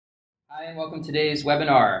Hi, and welcome to today's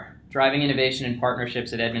webinar, Driving Innovation and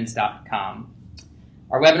Partnerships at Edmunds.com.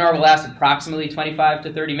 Our webinar will last approximately 25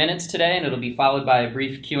 to 30 minutes today, and it'll be followed by a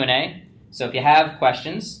brief Q&A. So if you have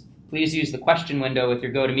questions, please use the question window with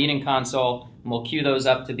your GoToMeeting console, and we'll queue those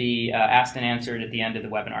up to be asked and answered at the end of the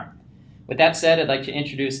webinar. With that said, I'd like to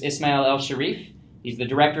introduce Ismail Elshareef. He's the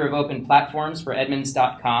Director of Open Platforms for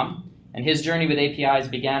Edmunds.com, and his journey with APIs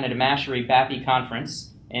began at a Mashery BAPI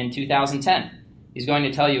conference in 2010. He's going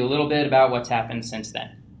to tell you a little bit about what's happened since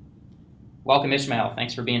then. Welcome, Ismail.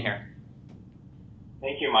 Thanks for being here.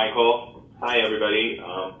 Thank you, Michael. Hi, everybody.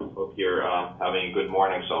 Hope you're having a good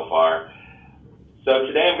morning so far. So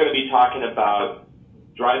today I'm going to be talking about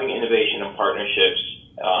driving innovation and partnerships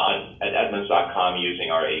at Edmunds.com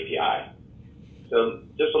using our API. So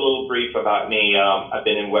just a little brief about me. I've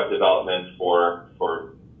been in web development for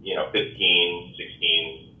 15,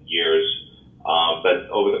 16 years.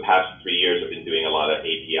 But over the past 3 years, I've been doing a lot of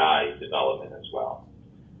API development as well.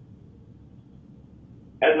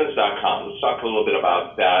 Edmunds.com, let's talk a little bit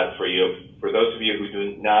about that for you. For those of you who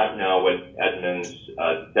do not know what Edmunds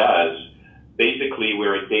does, basically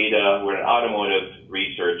we're an automotive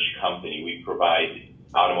research company. We provide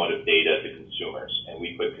automotive data to consumers, and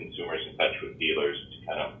we put consumers in touch with dealers to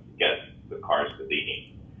kind of get the cars that they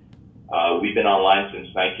need. We've been online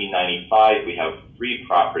since 1995. We have 3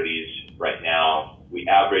 properties right now. We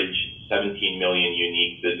average 17 million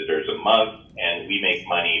unique visitors a month, and we make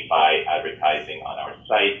money by advertising on our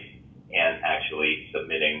site and actually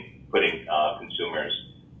putting consumers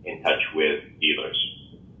in touch with dealers.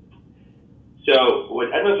 So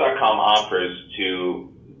what Edmunds.com offers to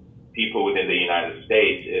people within the United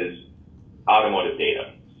States is automotive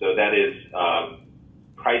data. So that is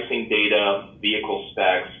pricing data, vehicle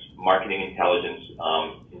specs, marketing intelligence,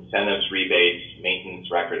 incentives, rebates,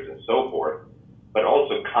 maintenance records, and so forth, but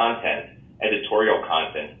also content, editorial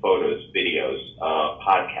content, photos, videos,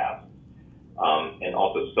 podcasts, and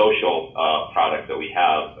also social products that we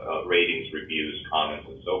have, ratings, reviews, comments,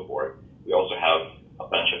 and so forth. We also have a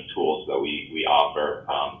bunch of tools that we offer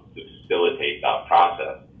to facilitate that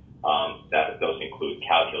process. Those include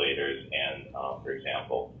calculators and, for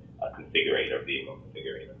example, a configurator, vehicle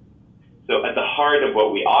configurator. So at the heart of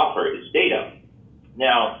what we offer is data.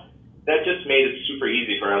 Now, that just made it super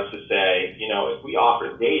easy for us to say, if we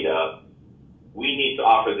offer data, we need to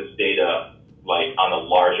offer this data like on a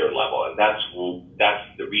larger level. And that's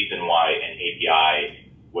the reason why an API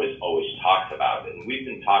was always talked about. And we've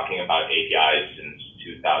been talking about APIs since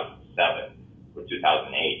 2007 or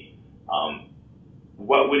 2008.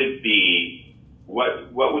 What would it be?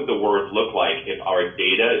 What would the world look like if our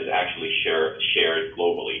data is actually shared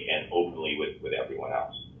globally and openly with everyone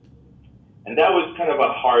else? And that was kind of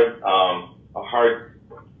a hard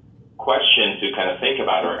question to kind of think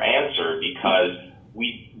about or answer, because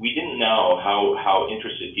we didn't know how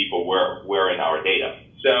interested people were in our data.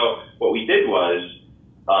 So what we did was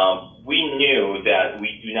we knew that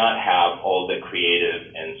we do not have all the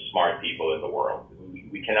creative and smart people in the world.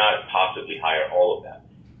 We cannot possibly hire all of them.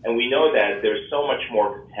 And we know that there's so much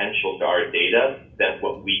more potential to our data than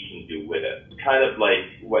what we can do with it. It's kind of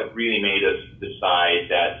like what really made us decide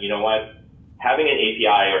that, having an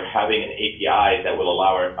API or having an API that will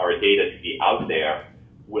allow our data to be out there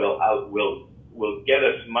will get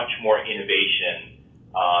us much more innovation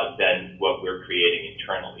than what we're creating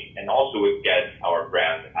internally, and also would get our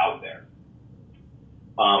brand out there.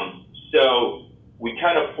 So we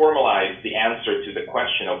kind of formalized the answer to the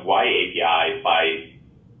question of why API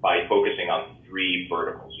by focusing on 3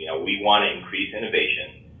 verticals. We want to increase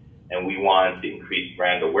innovation, and we want to increase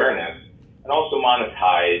brand awareness, and also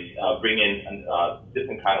monetize, bring in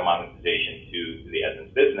different kind of monetization to the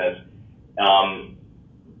Edmunds business,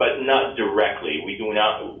 but not directly. We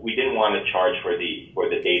didn't want to charge for the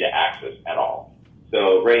data access at all.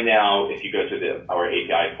 So right now, if you go to our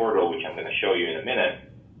API portal, which I'm going to show you in a minute,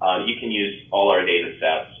 you can use all our data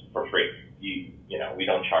sets for free. We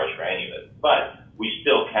don't charge for any of it, but we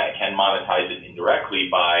still can monetize it indirectly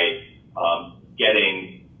by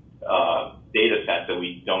getting data sets that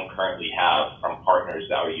we don't currently have from partners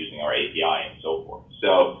that are using our API and so forth.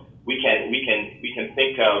 So we can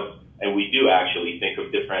think of, and we do actually think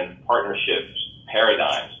of, different partnerships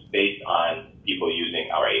paradigms based on people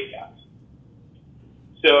using our APIs.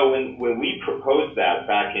 So when we proposed that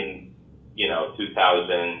back in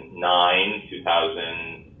 2009,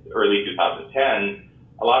 early 2010,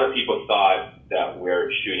 a lot of people thought that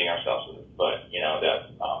we're shooting ourselves in the foot,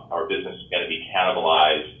 that our business is going to be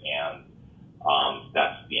cannibalized and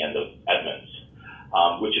that's the end of Edmunds,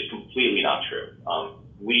 which is completely not true.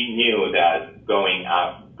 We knew that going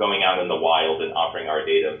out in the wild and offering our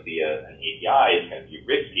data via an API is going to be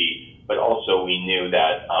risky, also we knew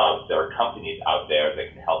that there are companies out there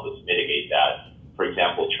that can help us mitigate that. For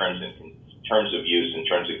example, terms of use and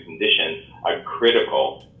terms and conditions are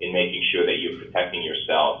critical in making sure that you're protecting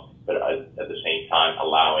yourself, but at the same time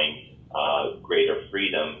allowing greater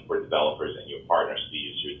freedom for developers and your partners to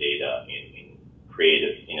use your data in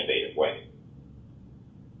creative, innovative ways.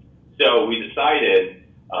 So we decided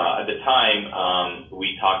at the time,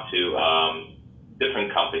 we talked to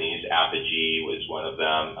different companies. Apogee was one of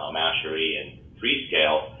them, Mashery and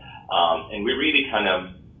Freescale, and we really kind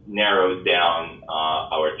of narrowed down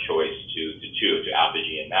our choice to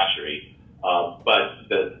Apogee and Mashery. But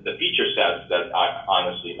the feature sets that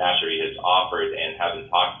honestly Mashery has offered, and having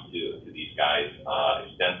talked to these guys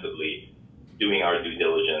extensively, doing our due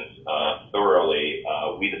diligence thoroughly,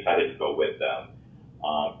 we decided to go with them.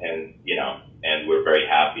 And we're very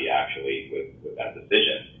happy actually with that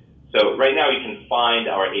decision. So right now you can find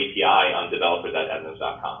our API on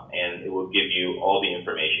developers.edmunds.com, and it will give you all the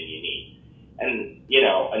information you need. And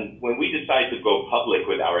when we decide to go public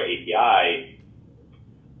with our API,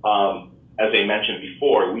 as I mentioned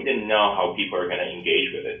before, we didn't know how people are going to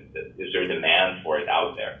engage with it. Is there demand for it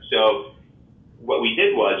out there? So what we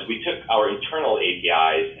did was we took our internal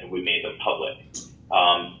APIs and we made them public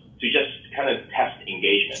to just kind of test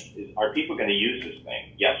engagement. Are people going to use this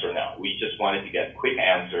thing? Yes or no? We just wanted to get quick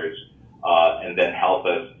answers and then help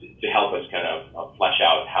us kind of flesh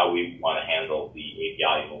out how we want to handle the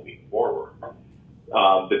API moving forward.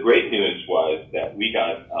 The great news was that we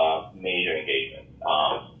got major engagement.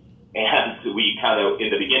 And we kind of,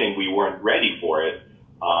 in the beginning, we weren't ready for it,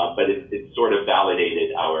 but it sort of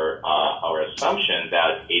validated our assumption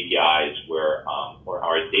that APIs were, or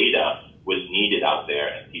our data was needed out there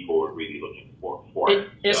and people were really looking for it.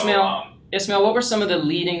 Ismail, what were some of the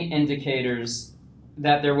leading indicators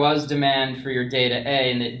that there was demand for your data,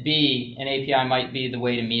 A, and that B, an API might be the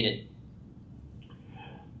way to meet it?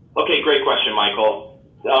 Okay, great question, Michael.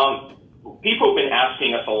 People have been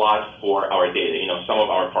asking us a lot for our data, some of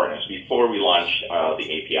our partners, before we launched the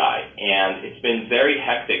API. And it's been very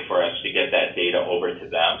hectic for us to get that data over to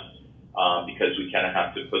them because we kind of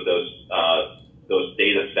have to put those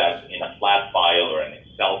data sets in a flat file or an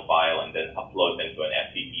Excel file and then upload them to an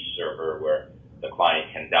FTP server where the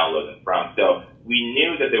client can download them from. So we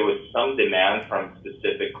knew that there was some demand from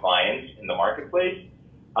specific clients in the marketplace,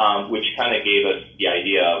 which kind of gave us the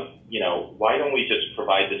idea of, why don't we just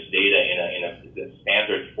provide this data in a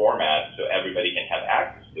standard format so everybody can have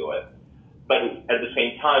access to it? But at the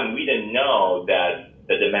same time, we didn't know that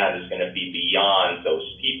the demand is going to be beyond those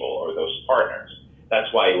people or those partners. That's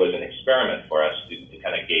why it was an experiment for us to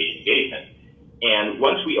kind of gauge engagement. And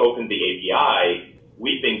once we opened the API,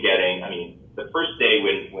 we've been getting, the first day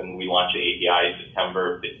when we launched the API,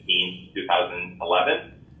 September 15,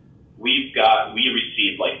 2011, we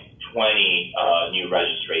received like 20 new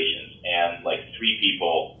registrations, and like 3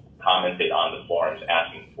 people commented on the forums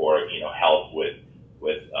asking for help with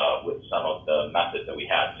some of the methods that we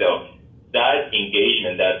had. So that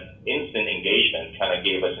engagement, that instant engagement, kind of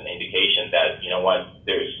gave us an indication that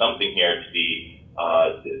there is something here to be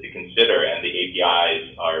to consider, and the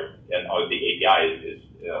APIs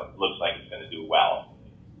looks like it's going to do well.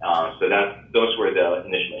 So those were the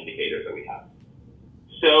initial indicators that we had.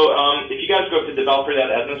 So if you guys go to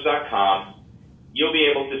developer.edmunds.com, you'll be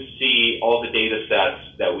able to see all the data sets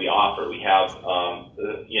that we offer. We have,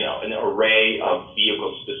 an array of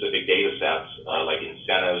vehicle-specific data sets, like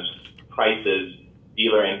incentives, prices,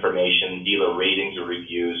 dealer information, dealer ratings or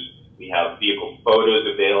reviews. We have vehicle photos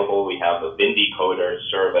available. We have a VIN decoder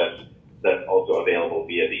service that's also available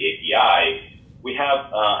via the API. We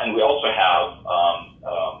have, and we also have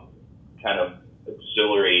kind of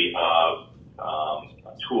auxiliary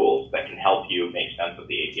tools that can help you make sense of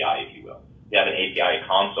the API, if you will. We have an API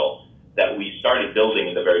console that we started building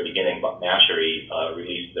in the very beginning, but Mashery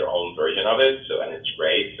released their own version of it, and it's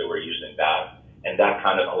great, so we're using that. And that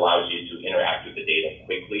kind of allows you to interact with the data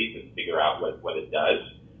quickly to figure out what it does.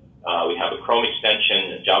 We have a Chrome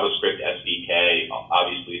extension, a JavaScript SDK,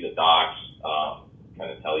 obviously the docs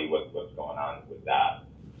kind of tell you what's going on with that.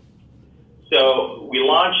 So we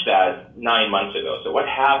launched that 9 months ago. So what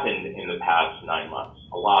happened in the past 9 months?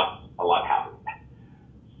 A lot happened.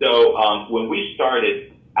 So when we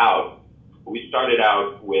started out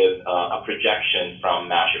with a projection from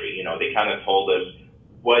Mashery. They kind of told us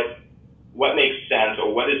what makes sense,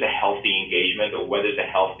 or what is a healthy engagement, or what is a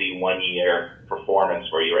healthy 1-year performance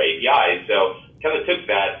for your API. So kind of took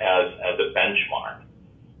that as a benchmark,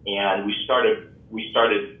 and we started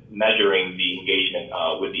measuring the engagement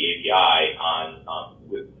with the API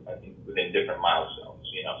within different milestones.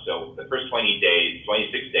 So the first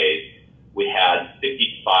 26 days, we had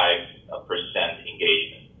 55%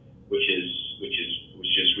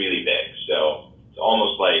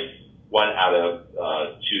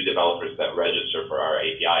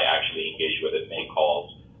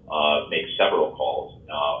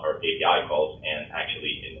 API calls and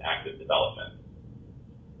actually in active development.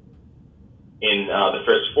 In the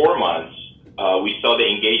first 4 months, we saw the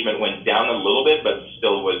engagement went down a little bit, but it's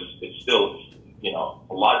still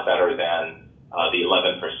a lot better than the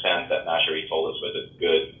 11% that Mashery told us was a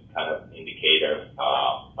good kind of indicator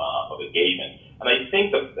of engagement. And I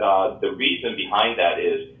think the reason behind that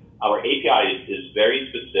is our API is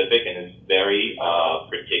very specific and is very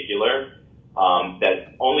particular.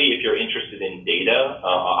 That only if you're interested in data,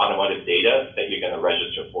 automotive data, that you're going to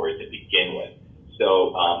register for it to begin with.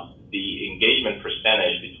 So the engagement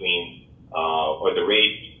percentage between, or the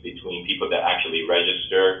rate between people that actually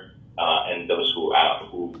register and those who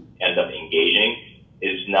end up engaging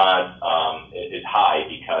is not is high,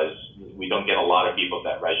 because we don't get a lot of people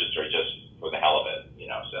that register just for the hell of it,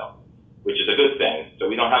 so, which is a good thing. So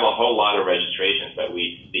we don't have a whole lot of registrations, but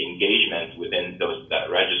the engagement within those that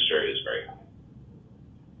register is very high.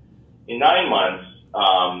 In 9 months,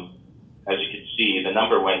 as you can see, the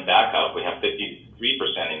number went back up. We have 53%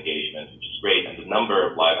 engagement, which is great, and the number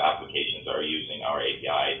of live applications that are using our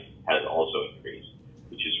API has also increased,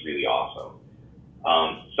 which is really awesome.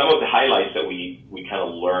 Some of the highlights that we kind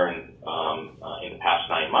of learned in the past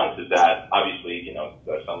 9 months is that obviously,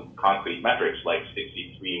 there are some concrete metrics like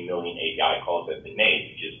 63 million API calls have been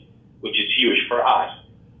made, which is huge for us.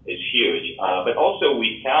 It's huge, but also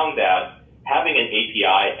we found that having an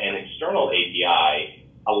API, an external API,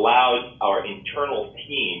 allowed our internal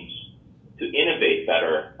teams to innovate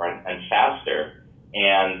better and faster,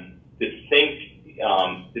 and to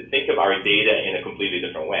think of our data in a completely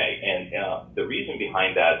different way. And the reason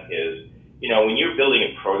behind that is, when you're building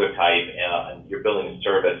a prototype and you're building a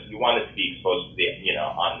service, you want it to be exposed to the,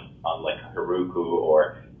 on like Heroku,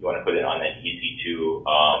 or you want to put it on an EC2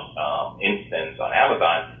 instance on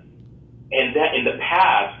Amazon. And that in the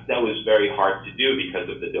past, that was very hard to do because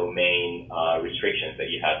of the domain restrictions that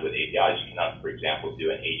you had with APIs. You cannot, for example,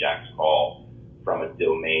 do an AJAX call from a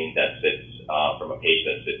domain that sits, from a page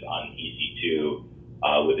that sits on EC2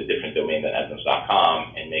 with a different domain than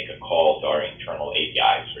Edmunds.com and make a call to our internal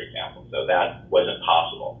APIs, for example. So that wasn't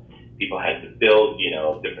possible. People had to build,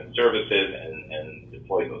 different services and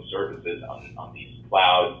deploy those services on these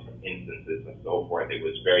cloud instances and so forth. It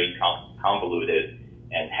was very convoluted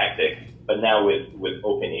and hectic. But now with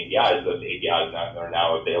open APIs, those APIs are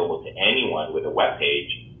now available to anyone with a web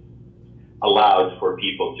page, allows for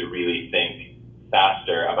people to really think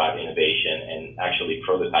faster about innovation and actually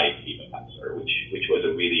prototype even faster, which was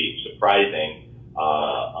a really surprising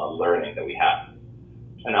learning that we had.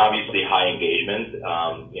 And obviously high engagement,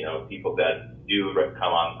 people that do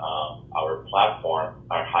come on our platform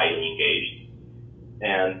are highly engaged.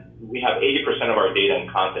 And we have 80% of our data and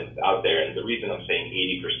content out there. And the reason I'm saying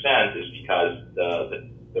 80% is because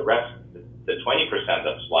the rest, the 20%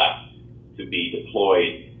 that's left to be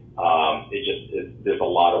deployed, there's a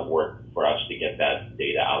lot of work for us to get that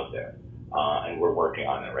data out there. And we're working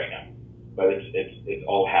on it right now. But it's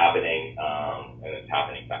all happening, and it's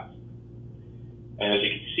happening fast. And as you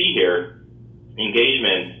can see here,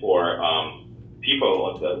 engagement for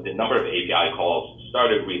people, the number of API calls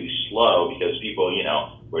started really slow because people,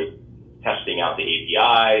 were testing out the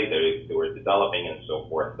API, they were developing and so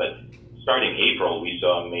forth. But starting April, we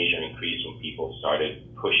saw a major increase when people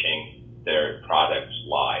started pushing their products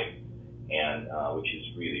live, and which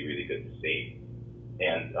is really, really good to see.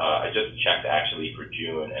 And I just checked actually for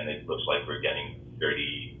June, and it looks like we're getting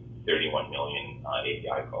 31 million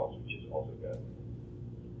API calls, which is also good.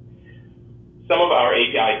 Some of our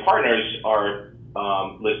API partners are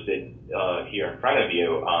listed here in front of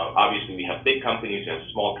you. Obviously, we have big companies, we have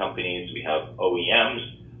small companies, we have OEMs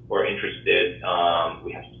who are interested,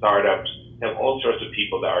 we have startups, we have all sorts of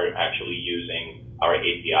people that are actually using our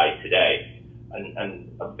API today.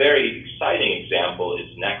 And a very exciting example is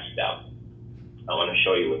NextStep. I want to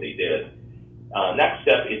show you what they did.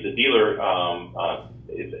 NextStep is a dealer,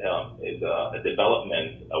 is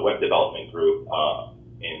a web development group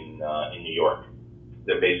in New York.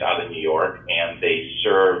 They're based out of New York, and they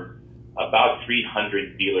serve about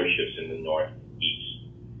 300 dealerships in the Northeast.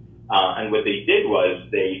 And what they did was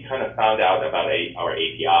they kind of found out about our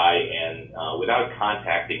API, and without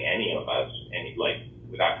contacting any of us,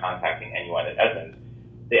 without contacting anyone at Edmunds,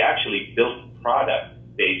 they actually built a product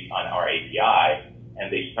based on our API,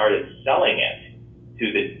 and they started selling it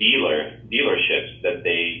to the dealerships that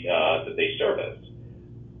they serviced.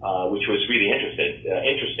 Which was really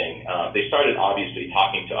interesting. They started obviously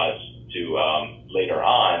talking to us to later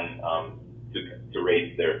on to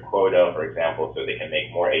raise their quota, for example, so they can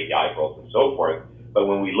make more API calls and so forth. But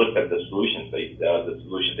when we looked at the solutions they built,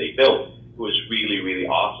 it was really, really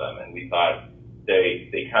awesome. And we thought,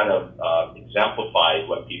 they kind of exemplified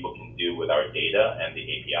what people can do with our data and the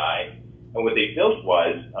API. And what they built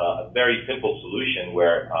was a very simple solution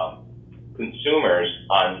where consumers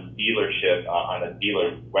on a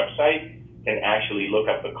dealer website can actually look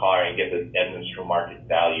up the car and get the Edmunds True Market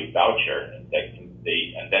Value voucher, and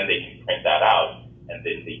then they can print that out, and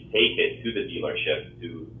then they take it to the dealership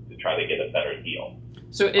to try to get a better deal.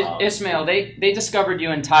 So Ismail, they discovered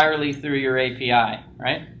you entirely through your API,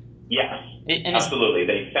 right? Yes, absolutely.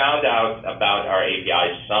 They found out about our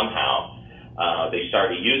API somehow. They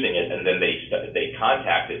started using it, and then they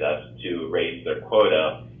contacted us to raise their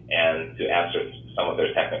quota and to answer some of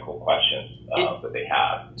their technical questions that they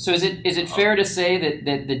have. So is it fair to say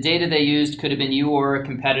that the data they used could have been you or a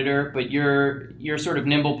competitor, but your sort of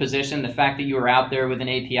nimble position, the fact that you were out there with an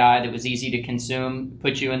API that was easy to consume,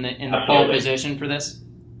 put you in the pole position for this?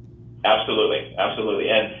 Absolutely, absolutely.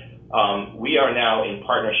 And we are now in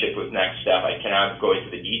partnership with Next Step. I cannot go into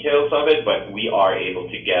the details of it, but we are able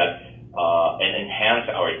to get and enhance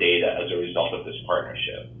our data as a result of this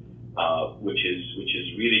partnership. Which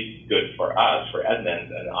is really good for us, for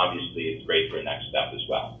Edmunds, and obviously it's great for Next Step as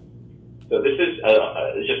well. So this is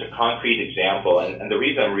just a concrete example, and the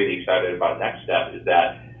reason I'm really excited about Next Step is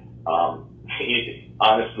that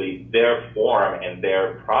honestly, their form and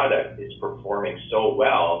their product is performing so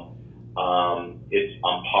well. It's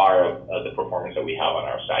on par of the performance that we have on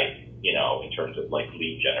our site, in terms of like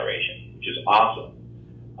lead generation, which is awesome.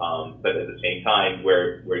 But at the same time,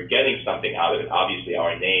 we're getting something out of it. Obviously,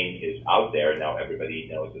 our name is out there now. Everybody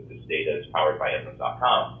knows that this data is powered by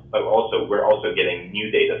Edmunds.com. But we're also getting new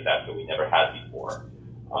data sets that we never had before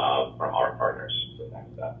from our partners with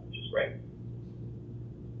Next Step, which is great.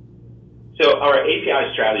 So our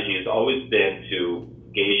API strategy has always been to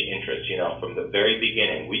gauge interest. From the very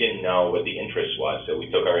beginning, we didn't know what the interest was, so we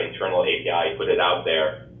took our internal API, put it out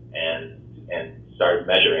there, and started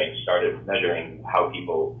measuring how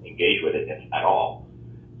people engage with it, if at all.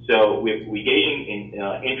 So we're gauging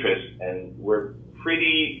interest, and we're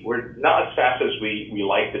not as fast as we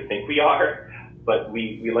like to think we are, but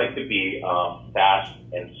we like to be fast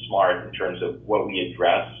and smart in terms of what we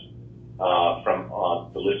address from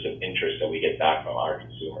the list of interests that we get back from our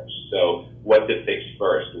consumers. So what to fix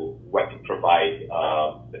first, what to provide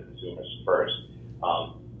the consumers first.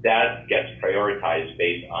 That gets prioritized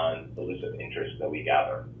based on the list of interests that we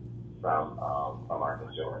gather from our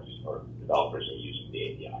consumers or developers who are using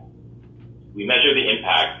the API. We measure the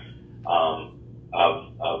impact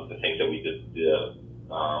of the things that we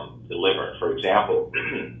deliver. For example,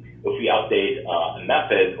 if we update a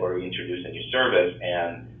method or we introduce a new service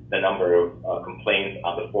and the number of complaints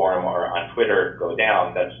on the forum or on Twitter go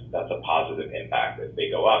down, that's a positive impact. If they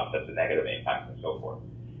go up, that's a negative impact, and so forth.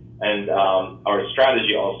 And our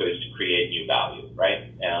strategy also is to create new value,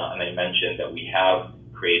 right? And I mentioned that we have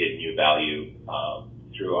created new value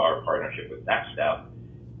through our partnership with Next Step.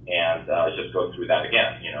 And just go through that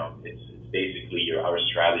again. It's basically our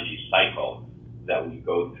strategy cycle that we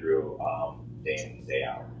go through day in and day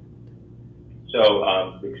out.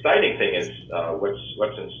 So the exciting thing is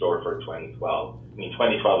what's in store for 2012. I mean,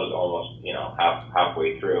 2012 is almost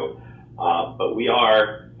halfway through, but we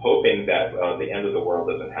are hoping that the end of the world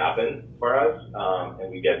doesn't happen for us,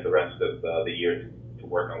 and we get the rest of the year to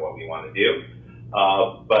work on what we want to do.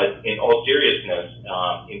 But in all seriousness,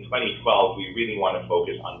 in 2012, we really want to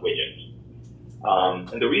focus on widgets.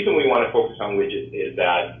 And the reason we want to focus on widgets is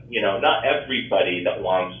that, not everybody that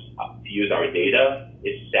wants to use our data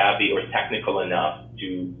is savvy or technical enough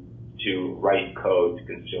to write code to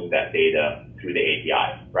consume that data through the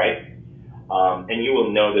API, right? And you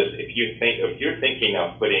will notice if you're thinking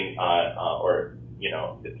of putting or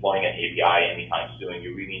deploying an API anytime soon,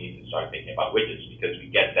 you really need to start thinking about widgets, because we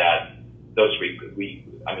get that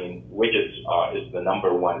widgets is the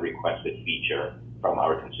number one requested feature from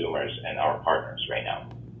our consumers and our partners right now.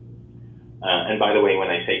 And by the way, when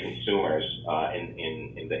I say consumers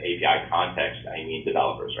in the API context, I mean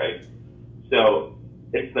developers, right? So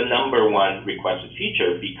it's the number one requested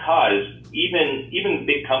feature, because even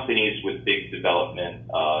big companies with big development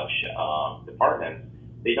departments,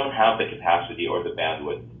 they don't have the capacity or the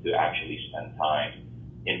bandwidth to actually spend time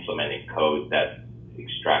implementing code that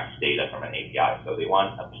extracts data from an API. So they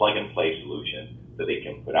want a plug-and-play solution that they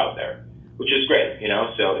can put out there, which is great,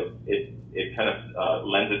 so it kind of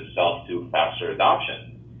lends itself to faster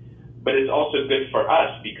adoption. But it's also good for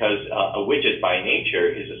us because a widget by nature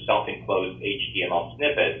is a self-enclosed HTML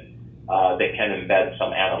snippet that can embed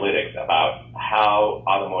some analytics about how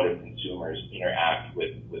automotive consumers interact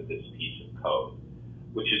with this piece of code,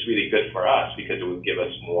 which is really good for us because it would give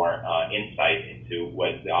us more insight into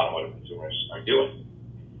what the automotive consumers are doing.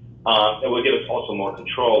 It will give us also more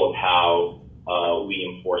control of how we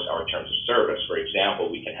enforce our terms of service. For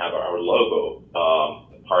example, we can have our logo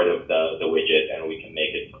part of the widget, and we can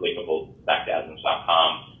make it clickable back to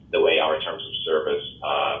admins.com the way our terms of service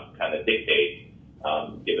kind of dictate,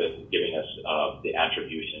 giving us the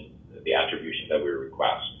attribution that we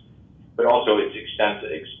request. But also it's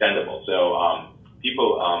extendable. So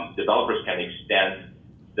developers can extend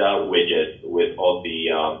the widget with all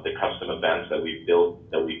the custom events that we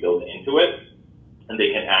built into it, and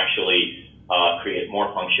they can actually create more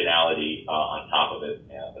functionality on top of it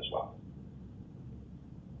as well.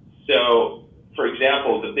 So, for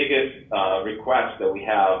example, the biggest request that we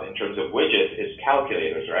have in terms of widgets is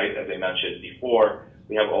calculators, right? As I mentioned before,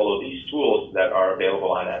 we have all of these tools that are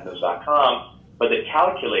available on admins.com, but the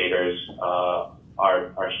calculators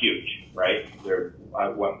are huge, right? They're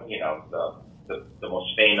the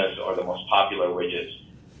most famous or the most popular widgets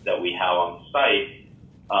that we have on the site.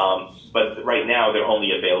 But right now they're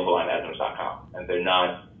only available on admins.com, and they're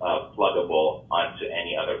not pluggable onto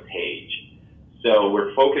any other page. So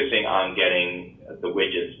we're focusing on getting the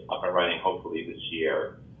widgets up and running hopefully this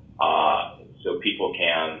year, so people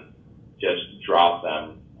can just drop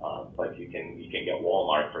them. Like you can get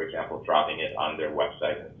Walmart, for example, dropping it on their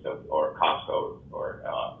website, or Costco, or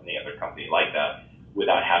any other company like that,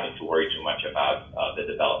 without having to worry too much about the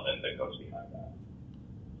development that goes behind that.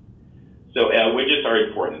 So widgets are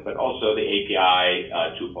important, but also the API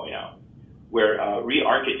 2.0. We're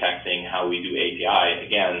re-architecting how we do API,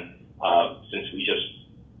 again, since we just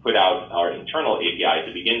put out our internal API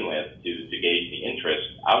to begin with to gauge the interest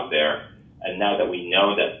out there. And now that we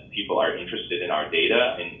know that people are interested in our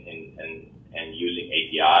data and using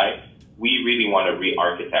API, we really want to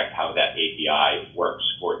re-architect how that API works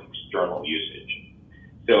for external usage.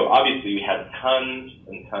 So obviously we had tons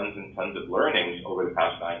and tons of learnings over the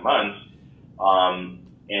past 9 months,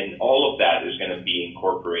 and all of that is going to be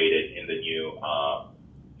incorporated in the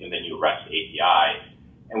new REST API.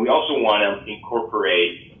 And we also want to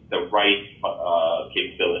incorporate the right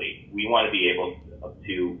capability. We want to be able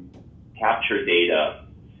to capture data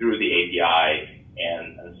through the API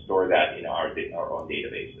and store that in our own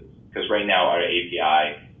databases. Because right now our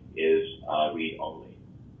API is read-only.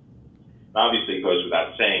 Obviously, it goes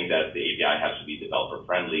without saying that the API has to be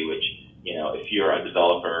developer-friendly, which, if you're a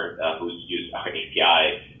developer who's used our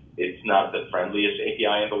API, it's not the friendliest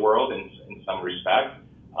API in the world in some respect.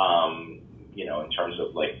 In terms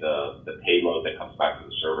of like the payload that comes back to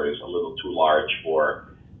the server is a little too large for,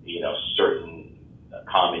 certain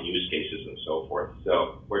common use cases and so forth.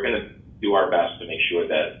 So we're going to do our best to make sure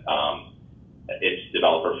that it's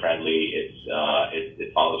developer friendly,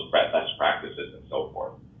 it follows best practices and so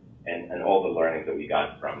forth. And all the learnings that we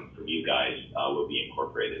got from you guys will be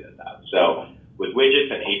incorporated in that. So with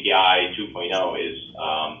widgets and API 2.0 is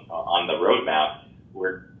on the roadmap.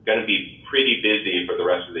 We're going to be pretty busy for the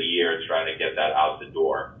rest of the year trying to get that out the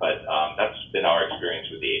door. But that's been our experience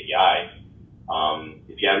with the API.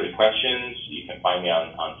 If you have any questions, you can find me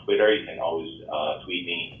on Twitter. You can always tweet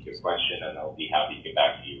me your question, and I'll be happy to get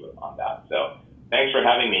back to you on that. So thanks for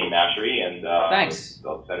having me, Mashery, and thanks.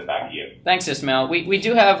 I'll send it back to you. Thanks, Ismail. We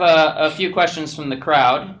do have a few questions from the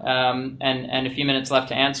crowd, and a few minutes left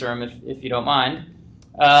to answer them, if you don't mind.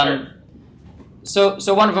 Sure.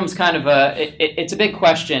 So one of them is kind of it's a big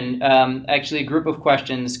question, actually a group of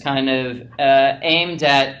questions kind of aimed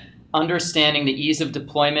at understanding the ease of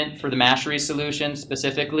deployment for the Mashery solution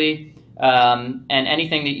specifically, and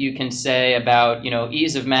anything that you can say about,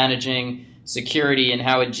 ease of managing security and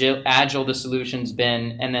how agile the solution's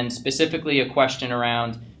been, and then specifically a question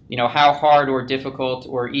around, how hard or difficult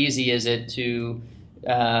or easy is it to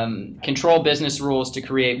control business rules to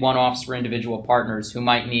create one-offs for individual partners who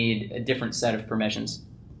might need a different set of permissions.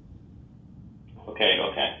 Okay,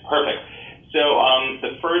 perfect. So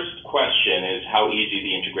the first question is how easy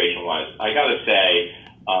the integration was. I got to say,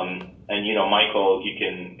 and Michael, you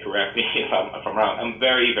can correct me if I'm wrong, I'm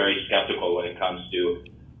very, very skeptical when it comes to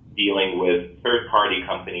dealing with third-party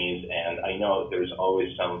companies, and I know there's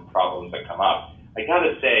always some problems that come up. I got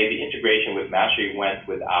to say, the integration with Mashery went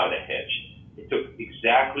without a hitch. It took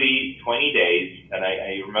exactly 20 days, and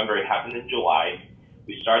I remember it happened in July.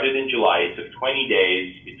 We started in July. It took 20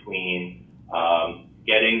 days between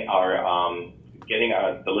getting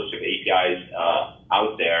the list of APIs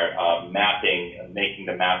out there, making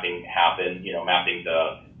the mapping happen, mapping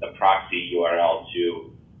the proxy URL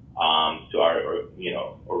to our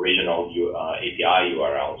original API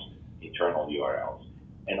URLs, internal URLs.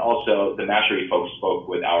 And also the Mashery folks spoke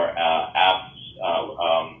with our app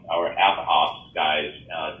ops guys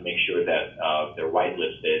to make sure that they're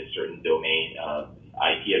whitelisted, certain domain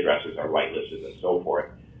IP addresses are whitelisted and so forth.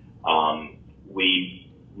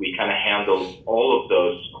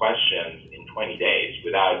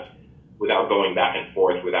 going back and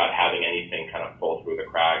forth without having anything kind of fall through the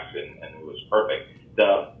cracks, and it was perfect.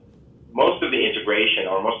 Most of the integration,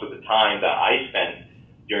 or most of the time that I spent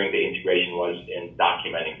during the integration, was in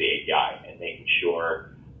documenting the API and making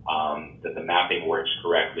sure that the mapping works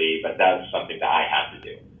correctly, but that's something that I had to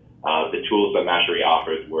do. The tools that Mashery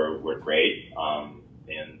offers were great,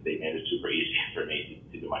 and they made it super easy for me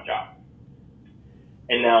to do my job.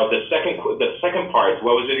 And now the second part,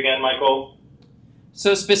 what was it again, Michael?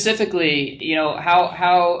 So specifically, how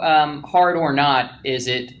hard or not is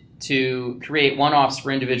it to create one-offs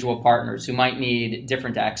for individual partners who might need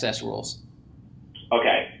different access rules?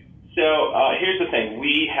 Okay, so here's the thing.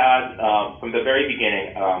 We had, from the very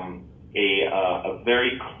beginning, a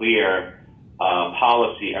very clear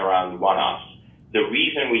policy around one-offs. The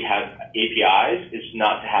reason we have APIs is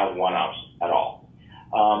not to have one-offs at all.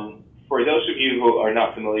 For those of you who are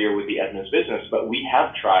not familiar with the Edmunds business, but we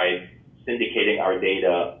have tried syndicating our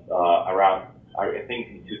data around, I think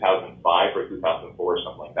in 2005 or 2004 or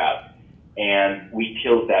something like that. And we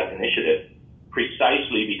killed that initiative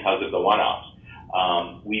precisely because of the one-offs.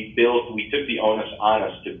 We took the onus on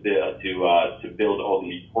us to build all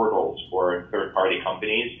these portals for third-party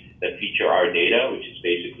companies that feature our data, which is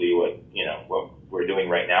basically what we're doing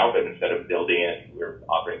right now, but instead of building it, we're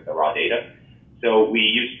offering the raw data. So we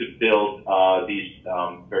used to build these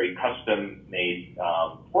very custom-made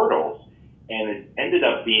portals, and it ended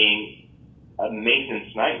up being a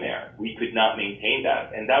maintenance nightmare. We could not maintain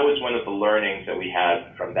that. And that was one of the learnings that we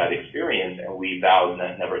had from that experience, and we vowed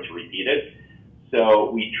never to repeat it.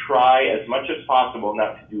 So we try as much as possible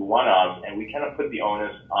not to do one-offs, and we kind of put the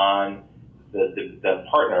onus on the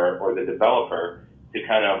partner or the developer to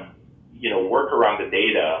kind of work around the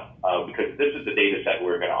data, because this is the data set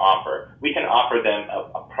we're going to offer. We can offer them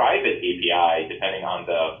a private API depending on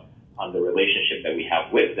the relationship that we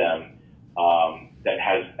have with them, that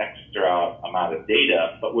has extra amount of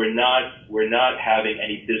data, but we're not having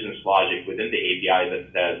any business logic within the API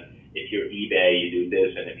that says if you're eBay you do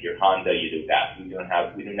this, and if you're Honda you do that.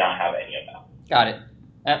 We do not have any of that. Got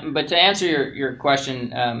it. But to answer your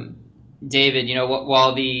question, David,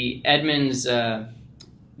 while the Edmunds,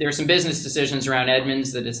 there are some business decisions around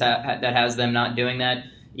Edmunds that has them not doing that.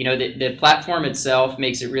 The platform itself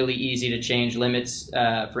makes it really easy to change limits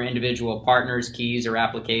for individual partners, keys, or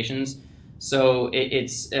applications. So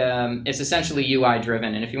it's essentially UI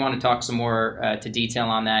driven. And if you want to talk some more to detail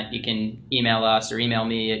on that, you can email us or email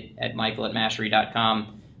me at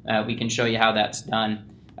michael@mashery.com. We can show you how that's done.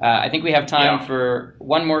 I think we have time for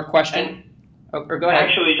one more question. Or go ahead.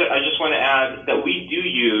 Actually, I just want to add that we do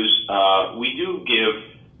give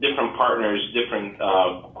different partners different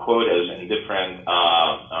quotas and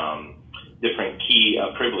different key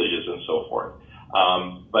privileges and so forth.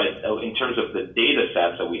 But in terms of the data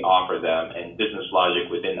sets that we offer them and business logic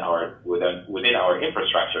within our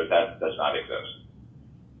infrastructure, that does not exist.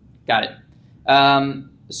 Got it.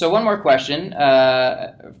 So one more question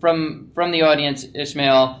from the audience,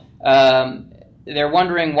 Ismail. They're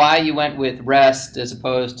wondering why you went with REST as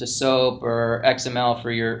opposed to SOAP or XML for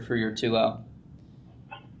your 2.0.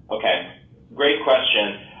 Okay, great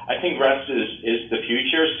question. I think REST is the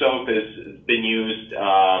future. SOAP has been used,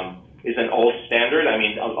 is an old standard. I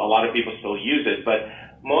mean, a lot of people still use it, but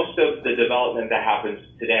most of the development that happens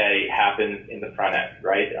today happens in the front end,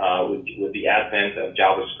 right? With the advent of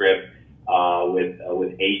JavaScript,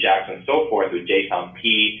 with Ajax and so forth, with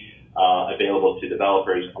JSON-P available to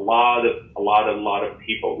developers, a lot of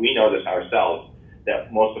people, we know this ourselves,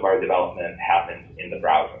 that most of our development happens in the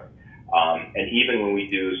browser. And even when we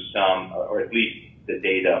do some, or at least the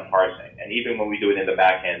data parsing, and even when we do it in the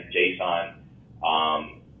backend, JSON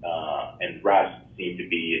and REST seem to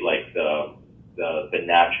be like the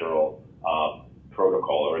natural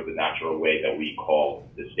protocol, or the natural way that we call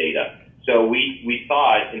this data. So we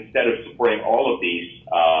thought, instead of supporting all of these,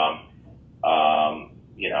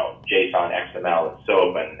 JSON, XML, and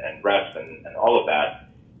SOAP, and REST, and all of that,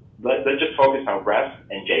 let's just focus on REST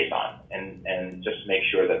and JSON, and just make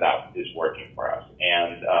sure that is working for us.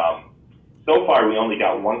 And so far, we only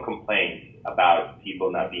got one complaint about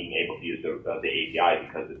people not being able to use the API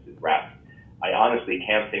because it's in REST. I honestly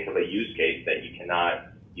can't think of a use case that you cannot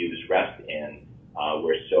use REST in,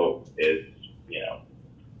 where SOAP is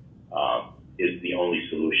the only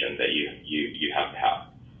solution that you have to have.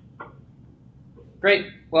 Great.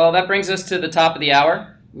 Well, that brings us to the top of the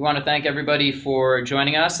hour. We want to thank everybody for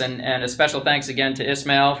joining us, and a special thanks again to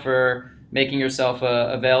Ismail for making yourself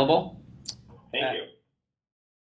available. Thank you.